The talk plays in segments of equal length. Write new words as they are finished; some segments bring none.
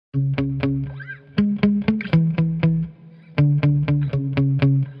Yeah.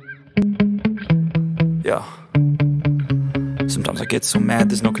 Sometimes I get so mad,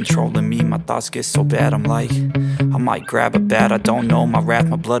 there's no controlling me. My thoughts get so bad, I'm like, I might grab a bat, I don't know. My wrath,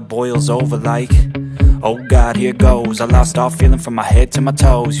 my blood boils over like, oh God, here goes. I lost all feeling from my head to my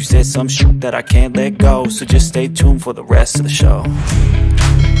toes. You said some shit that I can't let go, so just stay tuned for the rest of the show.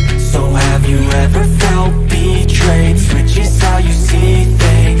 So have you ever felt betrayed? Switches how you see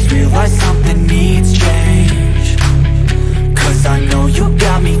things, realize something needs change. Cause I know you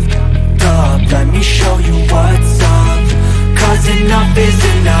got me f***ed up, let me show you what's up. Cause enough is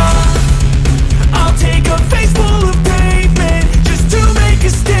enough. I'll take a face full of pavement just to make a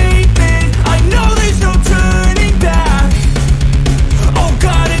statement. I know there's no turning back. Oh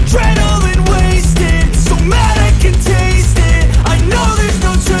God, adrenaline wasted, so mad I can taste it. I know there's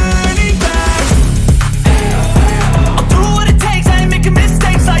no turning back. I'll do what it takes, I ain't making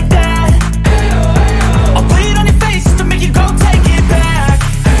mistakes like that. I'll bleed on your face just to make you go take it back.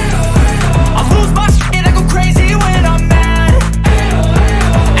 I'll lose my shit, I go crazy when I'm mad.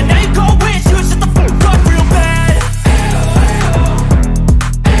 And now you go wish you would shut the fuck up real bad.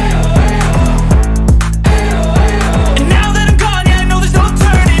 And now that I'm gone, yeah, I know there's no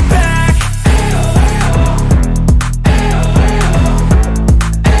turning back.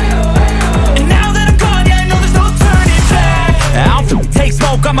 And now that I'm gone, yeah, I know there's no turning back. I'll take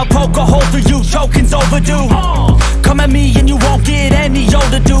smoke, I'ma poke a hole through you, choking's overdue. Come at me and you won't get any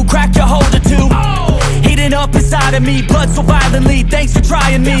older, dude. Crack your holder too. Heating up inside of me, blood so violently. Thanks for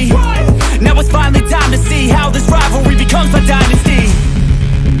trying me. Now it's finally time to see how this rivalry becomes my dynasty.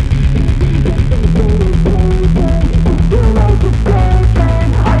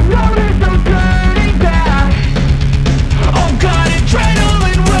 I know there's no turning back. Oh God,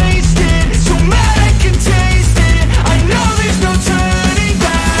 adrenaline wasted, so mad I can taste it. I know there's no turning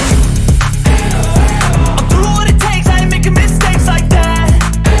back. I'll do what it takes, I ain't making mistakes like that.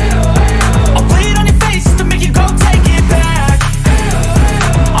 I'll bleed on your face just to make you go take it back.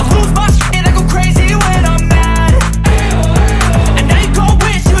 I'll lose my shit, I go crazy when I'm mad. And now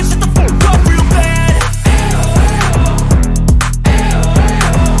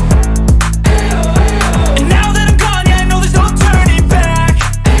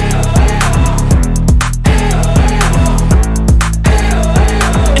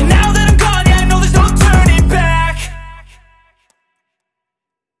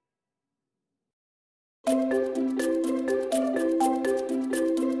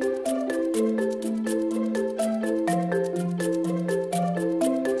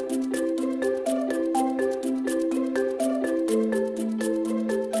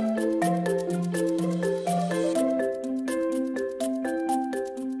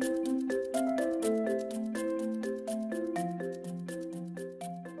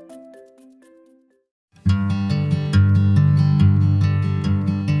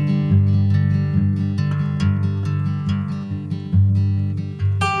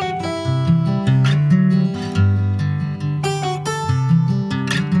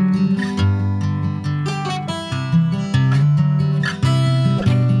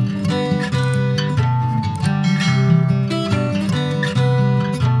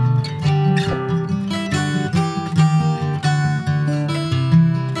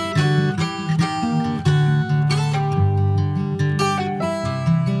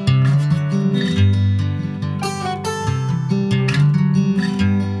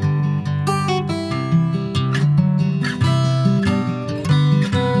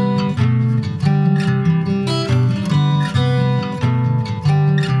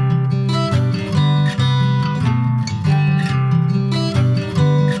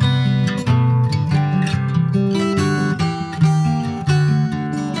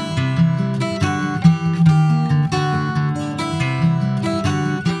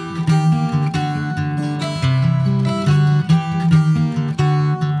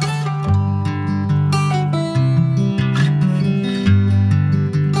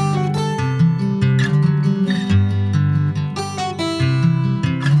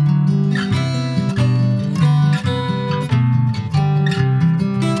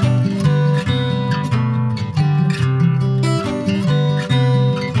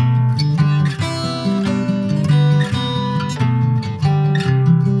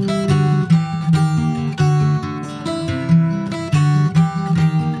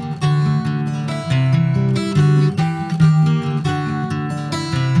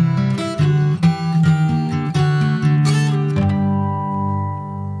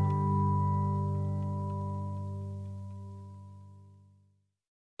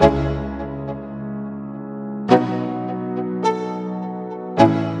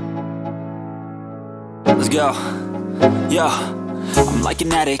Let's go. Yo, I'm like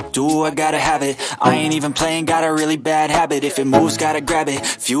an addict, do I gotta have it. I ain't even playing, got a really bad habit. If it moves, gotta grab it,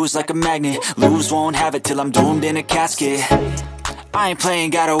 fuse like a magnet. Lose, won't have it till I'm doomed in a casket. I ain't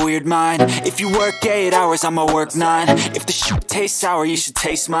playing, got a weird mind. If you work 8 hours, I'ma work 9. If the shoot tastes sour, you should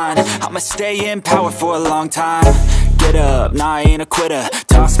taste mine. I'ma stay in power for a long time. Get up, nah, I ain't a quitter.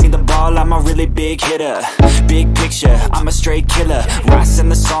 Toss me the ball, I'm a really big hitter. Big picture, I'm a straight killer. Rising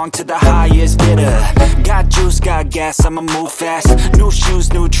the song to the highest bidder. Got juice, got gas, I'ma move fast. New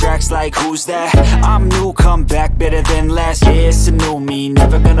shoes, new tracks, like who's that? I'm new, come back, better than last. Yeah, it's a new me,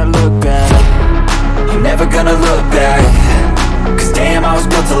 never gonna look back. I'm never gonna look back. Cause damn, I was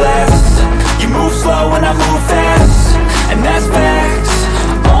blind.